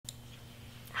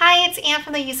Hi, it's Anne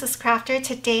from the Useless Crafter.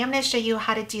 Today I'm going to show you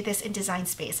how to do this in Design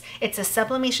Space. It's a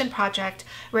sublimation project.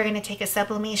 We're going to take a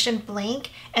sublimation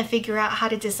blank and figure out how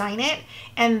to design it,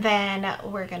 and then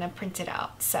we're going to print it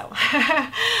out. So, all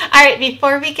right,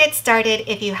 before we get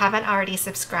started, if you haven't already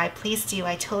subscribed, please do.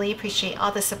 I totally appreciate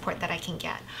all the support that I can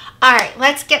get. All right,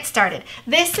 let's get started.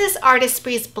 This is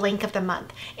Artistry's blank of the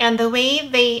month, and the way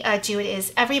they do it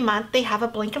is every month they have a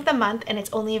blank of the month, and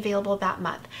it's only available that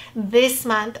month. This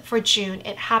month for June,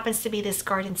 it happens to be this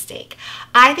garden stake.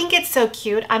 I think it's so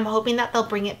cute. I'm hoping that they'll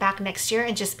bring it back next year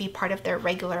and just be part of their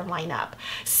regular lineup.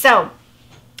 So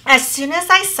as soon as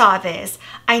I saw this,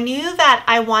 I knew that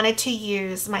I wanted to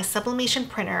use my sublimation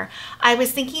printer. I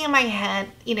was thinking in my head,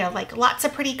 you know, like lots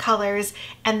of pretty colors,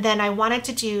 and then I wanted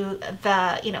to do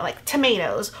the, you know, like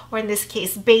tomatoes, or in this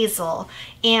case, basil,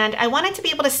 and I wanted to be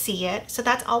able to see it, so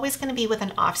that's always going to be with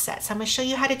an offset. So I'm going to show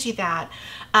you how to do that.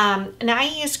 And I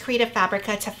used Creative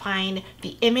Fabrica to find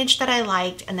the image that I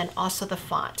liked, and then also the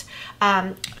font.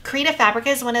 Creative Fabrica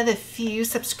is one of the few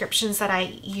subscriptions that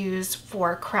I use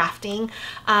for crafting.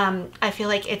 I feel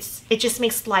like it just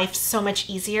makes life so much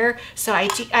easier. So I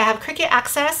have Cricut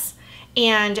Access,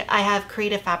 and I have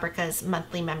Creative Fabrica's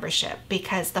monthly membership,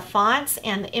 because the fonts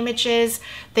and the images,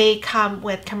 they come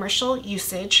with commercial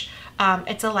usage.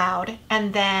 It's allowed,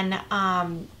 and then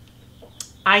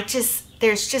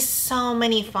there's just so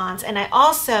many fonts, and I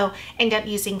also end up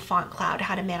using Font Cloud,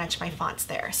 how to manage my fonts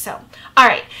there. So, all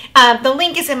right, the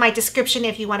link is in my description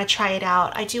if you want to try it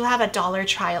out. I do have a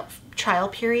 $1 trial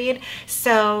period,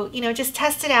 so you know, just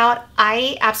test it out.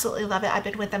 I absolutely love it. I've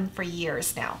been with them for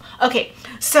years now. Okay,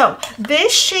 so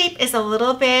this shape is a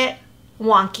little bit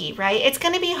wonky, right? It's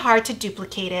going to be hard to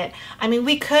duplicate it. I mean,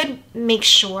 we could make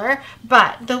sure,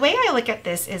 but the way I look at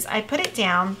this is I put it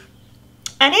down,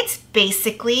 and it's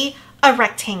basically a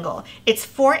rectangle. It's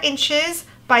 4 inches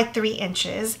by 3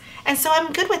 inches. And so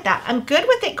I'm good with that. I'm good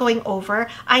with it going over.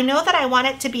 I know that I want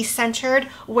it to be centered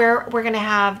where we're going to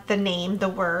have the name, the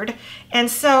word. And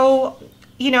so,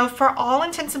 you know, for all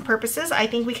intents and purposes, I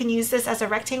think we can use this as a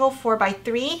rectangle 4 by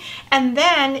 3. And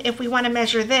then if we want to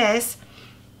measure this,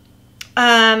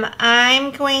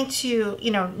 I'm going to,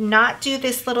 you know, not do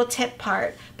this little tip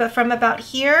part, but from about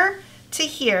here to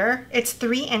here, it's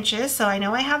 3 inches. So I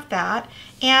know I have that.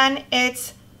 And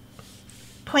it's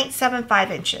 0.75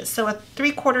 inches. So a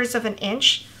 3/4 of an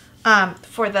inch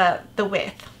for the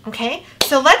width. Okay,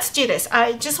 so let's do this.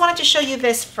 I just wanted to show you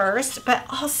this first, but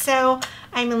also,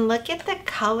 I mean, look at the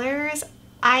colors.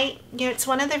 You know, it's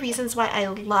one of the reasons why I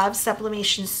love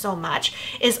sublimation so much,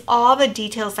 is all the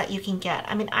details that you can get.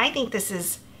 I mean, I think this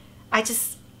is,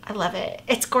 I love it.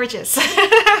 It's gorgeous. All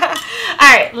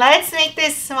right, let's make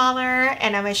this smaller,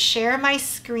 and I'm gonna share my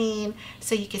screen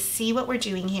so you can see what we're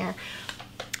doing here.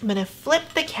 I'm gonna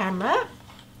flip the camera.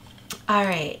 All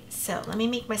right, so let me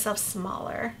make myself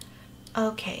smaller.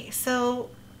 Okay, so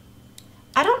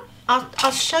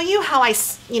I'll show you how I,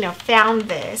 you know, found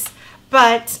this,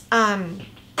 but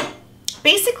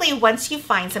basically, once you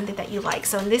find something that you like,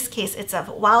 so in this case, it's a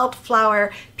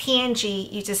wildflower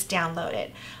PNG, you just download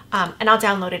it. And I'll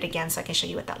download it again so I can show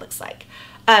you what that looks like.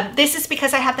 This is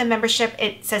because I have the membership.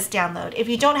 It says download. If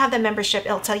you don't have the membership,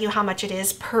 it'll tell you how much it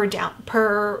is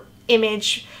per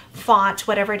image, font,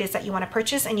 whatever it is that you want to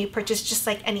purchase, and you purchase just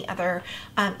like any other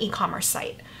e-commerce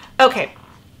site. Okay,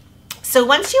 so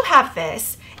once you have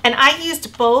this, and I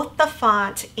used both the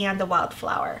font and the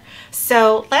wildflower.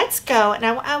 So let's go, and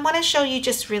I want to show you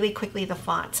just really quickly the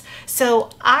fonts. So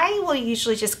I will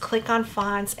usually just click on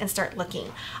fonts and start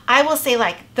looking. I will say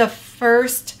like the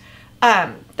first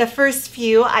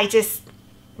few,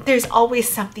 there's always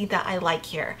something that I like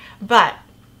here. But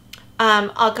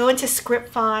I'll go into script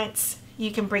fonts. You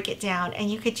can break it down,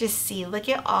 and you could just see, look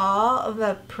at all of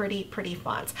the pretty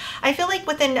fonts. I feel like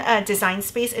within Design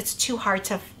Space, it's too hard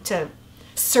to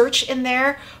search in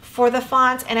there for the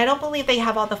fonts, and I don't believe they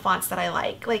have all the fonts that I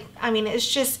like. Like, I mean, it's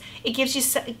just, it gives you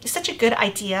such a good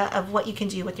idea of what you can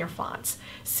do with your fonts.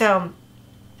 So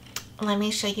let me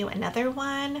show you another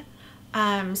one.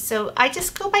 So I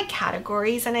just go by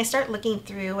categories, and I start looking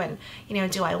through, and, you know,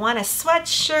 do I want a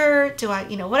sweatshirt? Do I,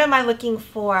 you know, what am I looking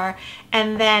for?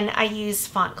 And then I use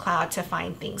Font Cloud to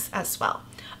find things as well.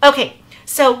 Okay,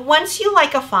 so once you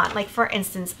like a font, like for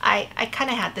instance, I kind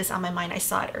of had this on my mind. I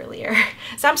saw it earlier.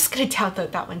 So I'm just going to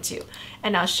download that one too,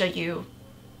 and I'll show you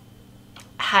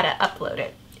how to upload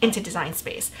it into Design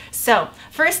Space. So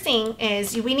first thing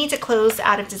is we need to close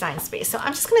out of Design Space. So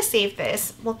I'm just going to save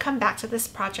this. We'll come back to this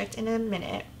project in a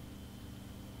minute.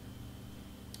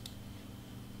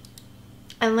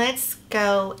 And let's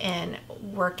go and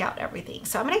work out everything.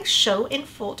 So I'm going to show in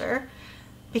folder.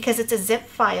 because it's a zip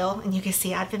file, and you can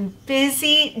see I've been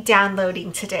busy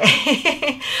downloading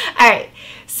today. All right,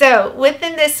 so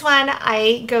within this one,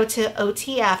 I go to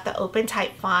OTF, the Open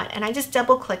Type Font, and I just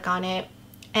double click on it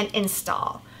and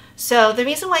install. So the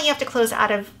reason why you have to close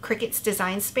out of Cricut's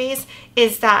design space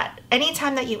is that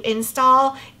anytime that you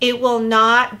install, it will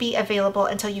not be available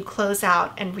until you close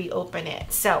out and reopen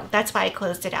it. So that's why I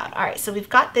closed it out. All right, so we've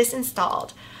got this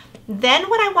installed. Then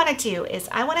what I want to do is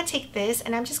I want to take this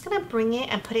and I'm just going to bring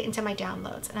it and put it into my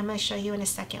downloads. And I'm going to show you in a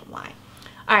second why.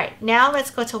 All right, now let's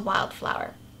go to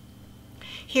Wildflower.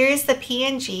 Here's the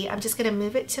PNG. I'm just going to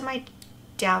move it to my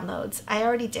downloads. I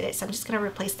already did it, so I'm just going to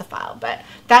replace the file, but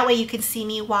that way you can see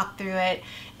me walk through it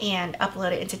and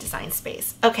upload it into Design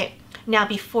Space. Okay, now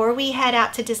before we head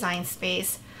out to Design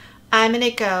Space, I'm going to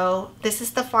go, this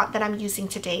is the font that I'm using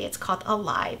today. It's called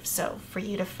Alive, so for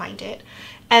you to find it.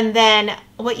 And then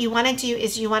what you want to do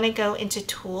is you want to go into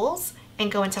Tools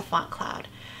and go into Font Cloud.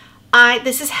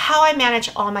 This is how I manage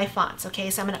all my fonts,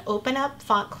 okay? So I'm going to open up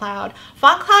Font Cloud.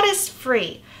 Font Cloud is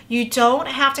free. You don't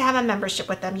have to have a membership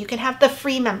with them. You can have the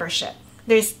free membership.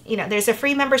 There's a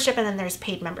free membership and then there's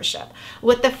paid membership.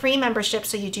 With the free membership,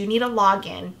 so you do need a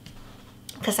login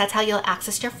because that's how you'll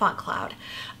access your Font Cloud.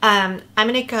 I'm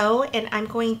going to go and I'm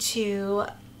going to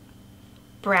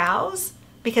browse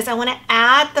because I want to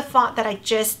add the font that I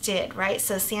just did, right?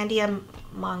 So Sandia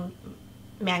Mangon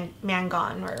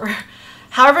or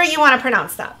however you want to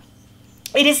pronounce that.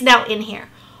 It is now in here.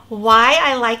 Why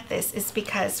I like this is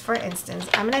because, for instance,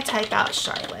 I'm going to type out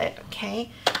Charlotte, okay?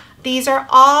 These are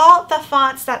all the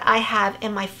fonts that I have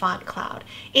in my Font Cloud.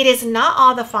 It is not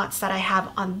all the fonts that I have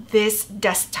on this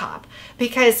desktop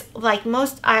because like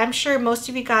I'm sure most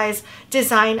of you guys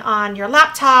design on your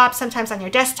laptop, sometimes on your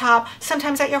desktop,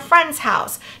 sometimes at your friend's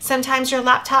house. Sometimes your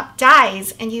laptop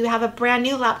dies and you have a brand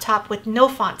new laptop with no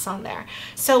fonts on there.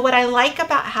 So what I like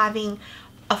about having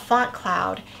a Font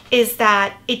Cloud is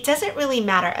that it doesn't really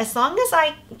matter as long as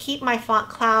I keep my Font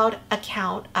Cloud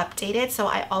account updated, so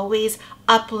I always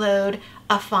upload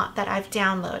a font that I've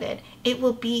downloaded. It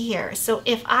will be here. So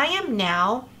if I am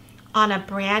now on a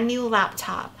brand new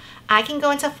laptop, I can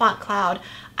go into Font Cloud.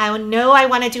 I know I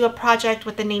want to do a project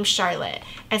with the name Charlotte,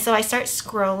 and so I start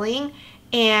scrolling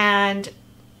and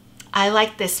I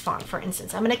like this font, for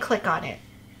instance. I'm going to click on it.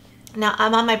 Now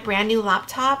I'm on my brand new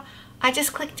laptop. I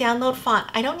just click download font.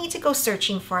 I don't need to go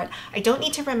searching for it. I don't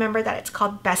need to remember that it's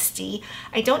called Bestie.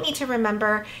 I don't need to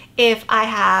remember if I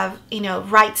have,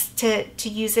 rights to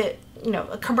use it,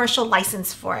 a commercial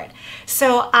license for it.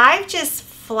 So I've just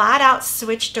flat out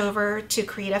switched over to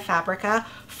Creative Fabrica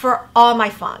for all my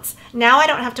fonts. Now I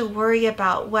don't have to worry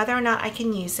about whether or not I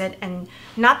can use it, and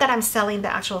not that I'm selling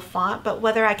the actual font, but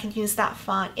whether I can use that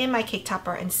font in my cake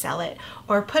topper and sell it,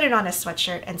 or put it on a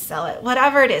sweatshirt and sell it,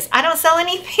 whatever it is. I don't sell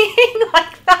anything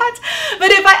like that,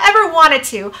 but if I ever wanted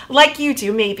to, like you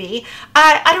do maybe,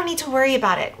 I don't need to worry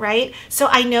about it, right? So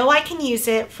I know I can use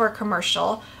it for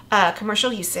commercial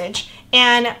usage,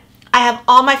 and I have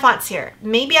all my fonts here.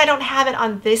 Maybe I don't have it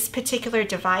on this particular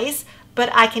device, but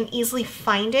I can easily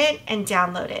find it and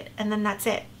download it, and then that's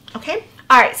it, okay?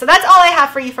 All right, so that's all I have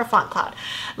for you for Font Cloud.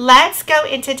 Let's go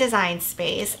into Design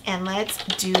Space and let's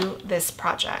do this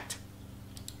project.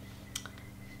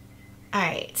 All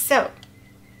right, so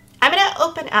I'm gonna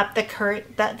open up the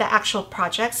actual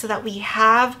project so that we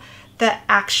have the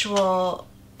actual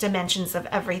dimensions of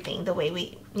everything the way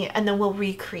we, and then we'll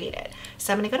recreate it.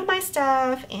 So I'm gonna go to my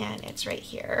stuff and it's right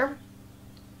here.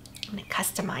 I'm gonna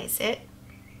customize it.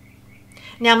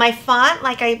 Now my font,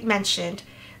 like I mentioned,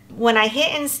 when I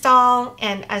hit install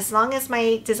and as long as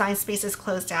my Design Space is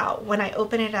closed out, when I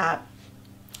open it up,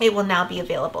 it will now be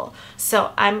available.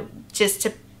 So I'm just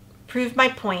to prove my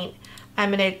point, I'm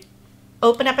gonna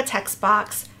open up a text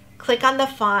box, click on the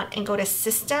font and go to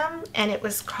System, and it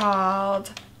was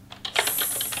called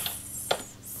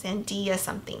Sandia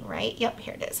something, right? Yep,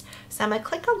 here it is. So I'm gonna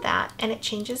click on that and it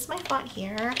changes my font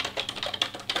here.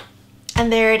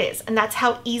 And there it is. And that's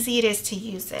how easy it is to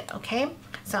use it, okay?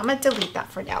 So I'm gonna delete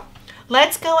that for now.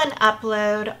 Let's go and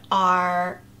upload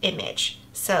our image.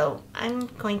 So I'm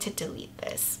going to delete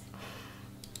this.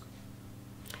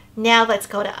 Now let's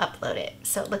go to upload it.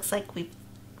 So it looks like we've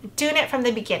doing it from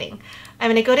the beginning.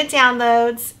 I'm gonna go to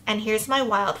downloads and here's my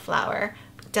wildflower.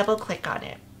 Double click on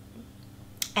it.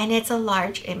 And it's a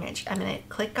large image. I'm gonna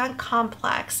click on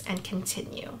complex and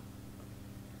continue.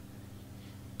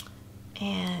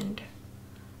 And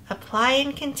apply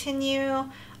and continue.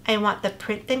 I want the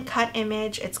print then cut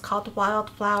image. It's called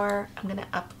Wildflower. I'm gonna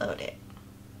upload it.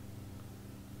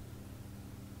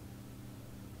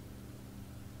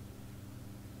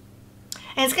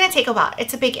 And it's gonna take a while.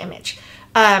 It's a big image.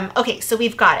 Okay, so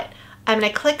we've got it. I'm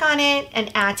going to click on it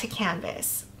and add to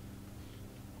canvas.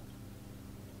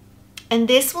 And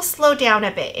this will slow down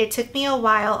a bit. It took me a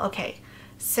while. Okay,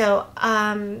 so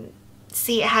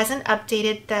see, it hasn't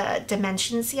updated the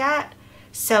dimensions yet.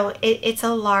 So it's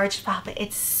a large file, but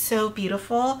it's so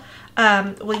beautiful.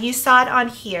 Well, you saw it on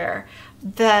here.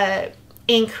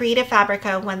 In Creative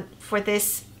Fabrica, for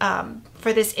this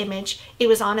image, it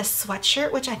was on a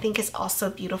sweatshirt, which I think is also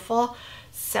beautiful.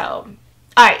 So,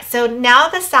 all right, so now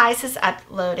the size is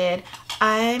uploaded.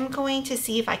 I'm going to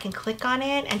see if I can click on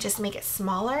it and just make it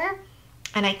smaller.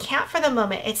 And I can't for the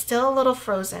moment. It's still a little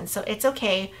frozen, so it's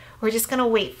okay. We're just gonna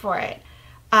wait for it.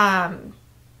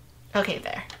 Okay,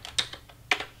 there.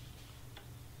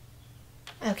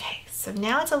 Okay, so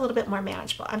now it's a little bit more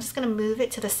manageable. I'm just gonna move it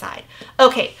to the side.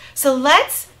 Okay, so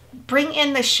let's bring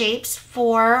in the shapes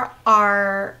for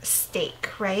our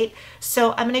steak, right?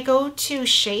 So I'm gonna go to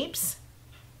shapes,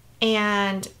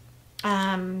 and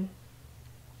I'm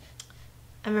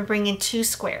gonna bring in 2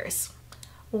 squares.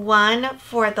 One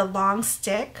for the long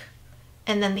stick,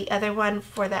 and then the other one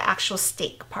for the actual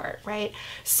steak part, right?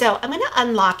 So I'm gonna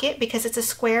unlock it because it's a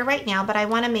square right now, but I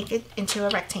wanna make it into a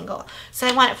rectangle. So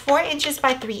I want it 4 inches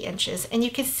by 3 inches, and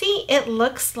you can see it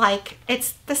looks like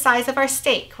it's the size of our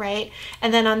steak, right?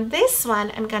 And then on this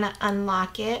one, I'm gonna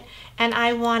unlock it, and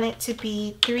I want it to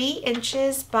be 3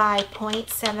 inches by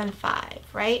 0.75,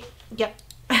 right? Yep.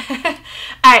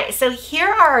 All right, so here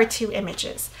are our 2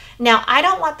 images. Now, I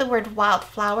don't want the word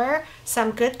wildflower, so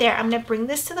I'm good there. I'm going to bring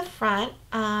this to the front,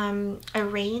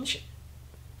 arrange,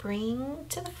 bring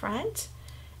to the front,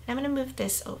 and I'm going to move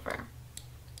this over.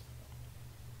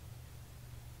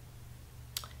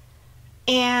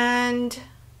 And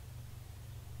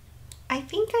I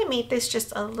think I made this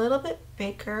just a little bit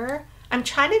bigger. I'm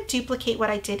trying to duplicate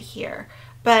what I did here,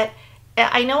 but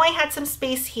I know I had some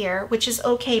space here, which is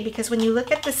okay because when you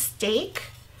look at the steak,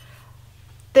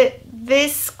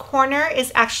 this corner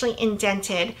is actually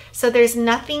indented, so there's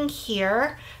nothing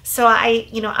here. So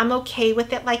I'm okay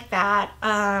with it like that.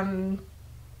 I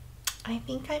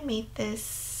think I made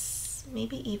this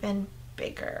maybe even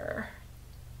bigger.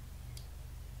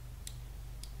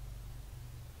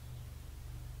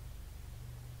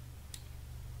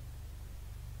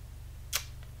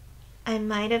 I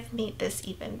might have made this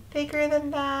even bigger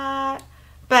than that,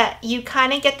 but you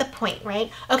kind of get the point,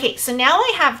 right? Okay, so now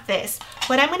I have this.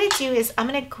 What I'm going to do is I'm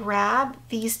going to grab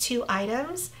these 2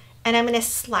 items and I'm going to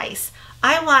slice.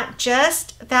 I want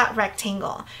just that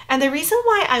rectangle. And the reason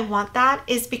why I want that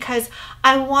is because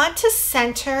I want to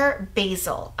center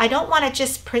basil. I don't want to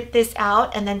just print this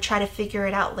out and then try to figure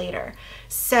it out later.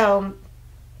 So,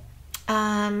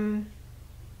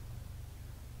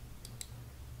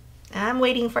 I'm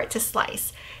waiting for it to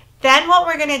slice. Then what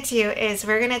we're going to do is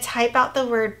we're going to type out the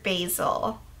word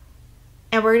basil,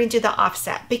 and we're going to do the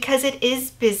offset because it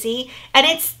is busy, and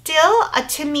it's still,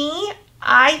 to me,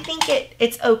 I think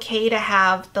it's okay to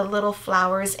have the little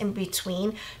flowers in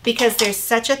between because there's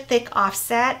such a thick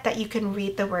offset that you can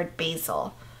read the word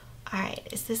basil. All right,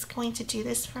 is this going to do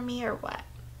this for me or what?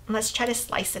 Let's try to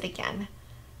slice it again.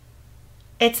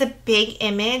 It's a big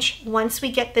image. Once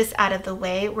we get this out of the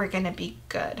way, we're gonna be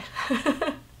good.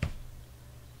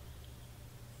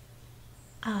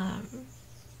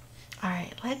 All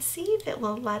right, let's see if it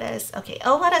will let us, okay,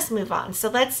 it'll let us move on. So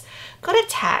let's go to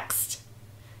text,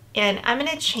 and I'm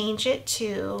gonna change it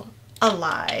to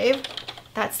alive.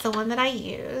 That's the one that I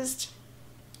used.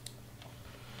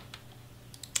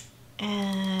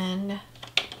 And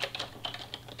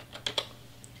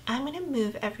I'm gonna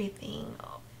move everything.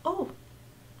 Oh,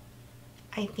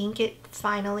 I think it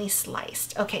finally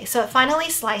sliced. Okay, so it finally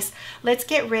sliced. Let's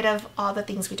get rid of all the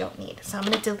things we don't need. So I'm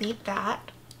going to delete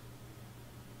that.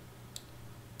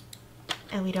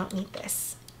 And we don't need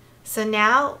this. So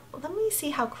now, let me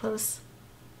see how close.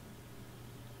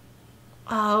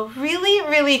 Oh, really,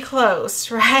 really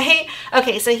close, right?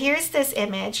 Okay, so here's this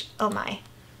image. Oh my.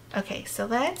 Okay, so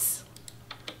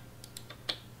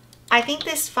I think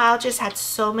this file just had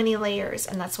so many layers,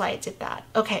 and that's why it did that.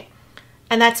 Okay.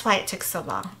 And that's why it took so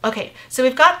long. Okay, so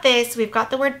we've got this, we've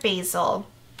got the word basil.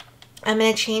 I'm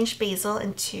gonna change basil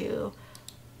into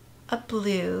a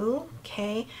blue,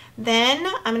 okay? Then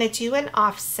I'm gonna do an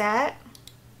offset.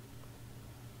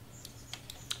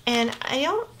 And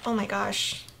oh my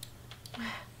gosh.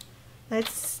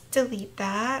 Let's delete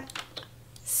that.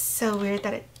 So weird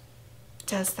that it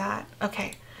does that.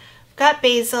 Okay, got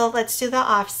basil, let's do the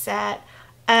offset.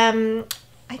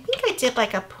 I think I did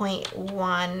like a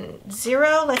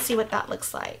 0.10. Let's see what that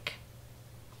looks like.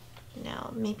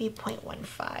 No, maybe 0.15,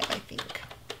 I think.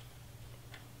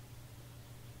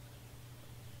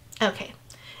 Okay,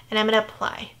 and I'm gonna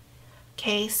apply.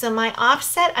 Okay, so my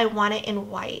offset, I want it in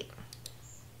white.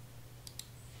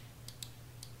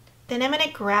 Then I'm going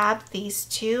to grab these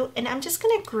two and I'm just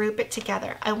going to group it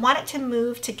together. I want it to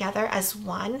move together as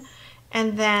one.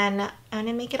 And then I'm going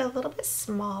to make it a little bit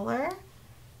smaller.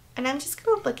 And I'm just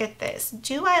going to look at this.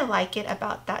 Do I like it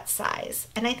about that size?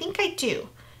 And I think I do.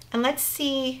 And let's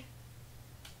see.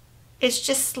 It's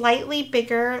just slightly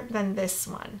bigger than this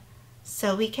one.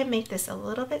 So we can make this a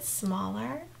little bit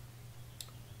smaller.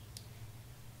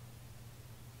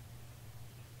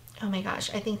 Oh my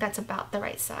gosh, I think that's about the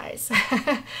right size.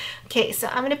 Okay, so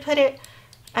I'm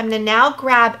gonna now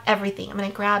grab everything. I'm gonna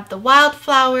grab the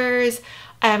wildflowers,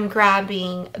 I'm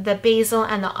grabbing the basil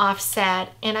and the offset,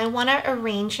 and I wanna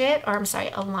arrange it, or I'm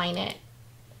sorry, align it.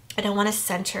 And I wanna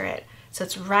center it. So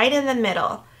it's right in the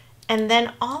middle. And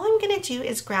then all I'm gonna do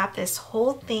is grab this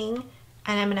whole thing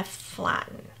and I'm gonna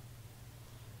flatten.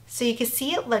 So you can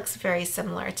see it looks very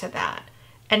similar to that.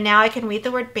 And now I can read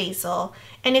the word basil.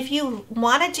 And if you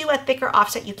want to do a thicker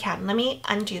offset, you can. Let me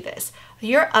undo this.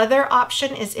 Your other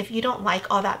option is if you don't like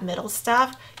all that middle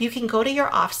stuff, you can go to your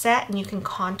offset and you can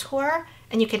contour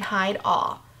and you can hide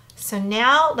all. So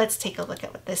now let's take a look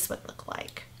at what this would look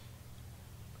like.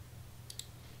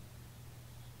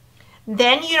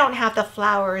 Then you don't have the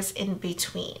flowers in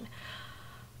between.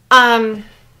 I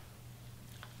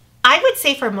would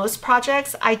say for most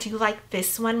projects, I do like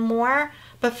this one more.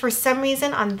 But for some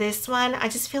reason on this one, I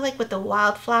just feel like with the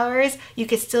wildflowers, you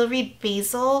could still read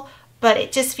basil, but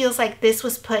it just feels like this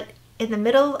was put in the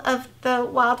middle of the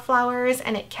wildflowers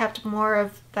and it kept more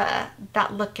of that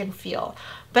look and feel.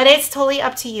 But it's totally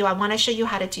up to you. I want to show you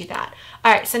how to do that.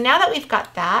 All right, so now that we've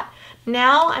got that,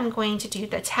 now I'm going to do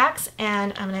the text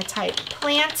and I'm going to type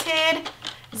planted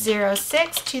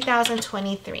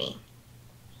 06/2023.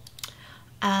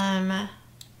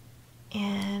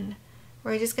 And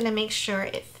we're just going to make sure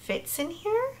it fits in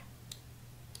here.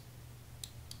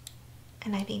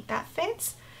 And I think that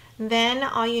fits. Then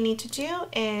all you need to do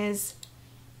is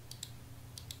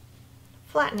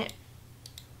flatten it.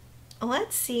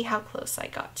 Let's see how close I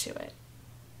got to it.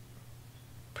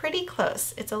 Pretty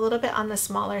close. It's a little bit on the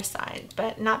smaller side,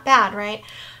 but not bad, right?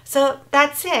 So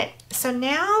that's it. So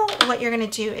now what you're going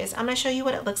to do is I'm going to show you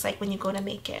what it looks like when you go to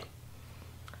make it.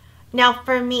 Now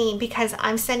for me, because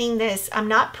I'm sending this, I'm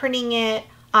not printing it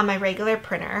on my regular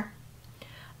printer.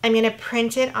 I'm going to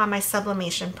print it on my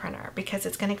sublimation printer because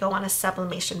it's going to go on a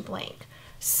sublimation blank.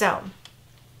 So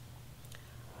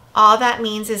all that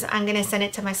means is I'm going to send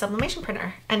it to my sublimation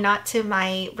printer and not to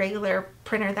my regular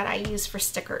printer that I use for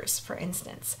stickers, for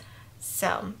instance.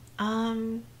 So,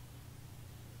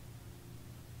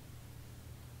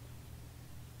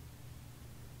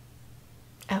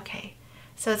 okay.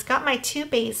 So it's got my 2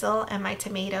 basil and my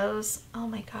tomatoes. Oh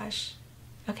my gosh.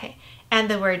 Okay. And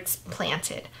the words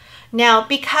planted. Now,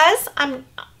 because I'm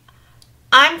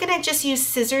going to just use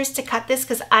scissors to cut this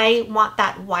because I want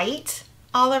that white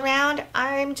all around.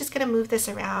 I'm just going to move this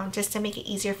around just to make it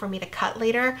easier for me to cut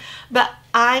later. But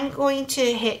I'm going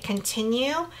to hit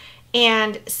continue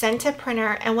and send to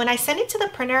printer. And when I send it to the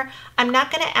printer, I'm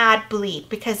not going to add bleed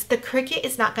because the Cricut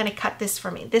is not going to cut this for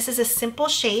me. This is a simple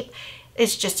shape.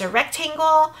 It's just a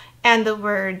rectangle and the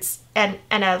words and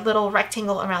a little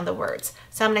rectangle around the words.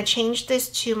 So I'm going to change this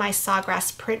to my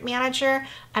Sawgrass Print Manager.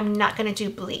 I'm not going to do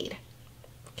bleed,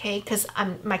 okay, because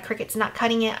my Cricut's not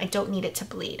cutting it. I don't need it to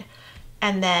bleed.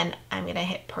 And then I'm going to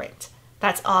hit print.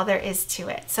 That's all there is to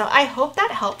it. So I hope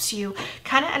that helps you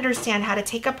kind of understand how to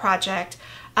take a project,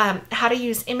 how to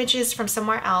use images from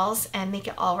somewhere else and make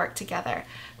it all work together.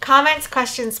 Comments,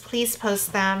 questions, please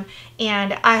post them.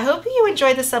 And I hope you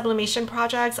enjoy the sublimation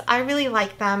projects. I really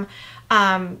like them.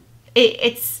 You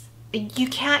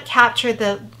can't capture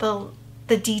the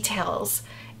details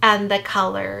and the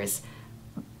colors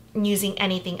using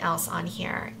anything else on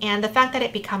here, and the fact that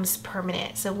it becomes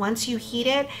permanent. So once you heat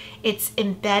it, it's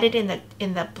embedded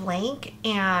in the blank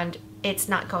and it's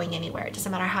not going anywhere. It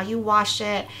doesn't matter how you wash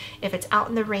it, if it's out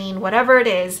in the rain, whatever it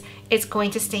is, it's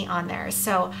going to stay on there.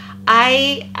 So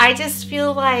I just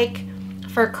feel like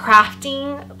for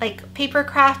crafting, like paper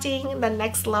crafting, the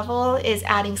next level is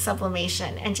adding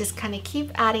sublimation and just kind of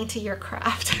keep adding to your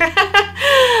craft. All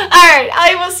right,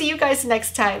 I will see you guys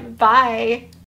next time. Bye.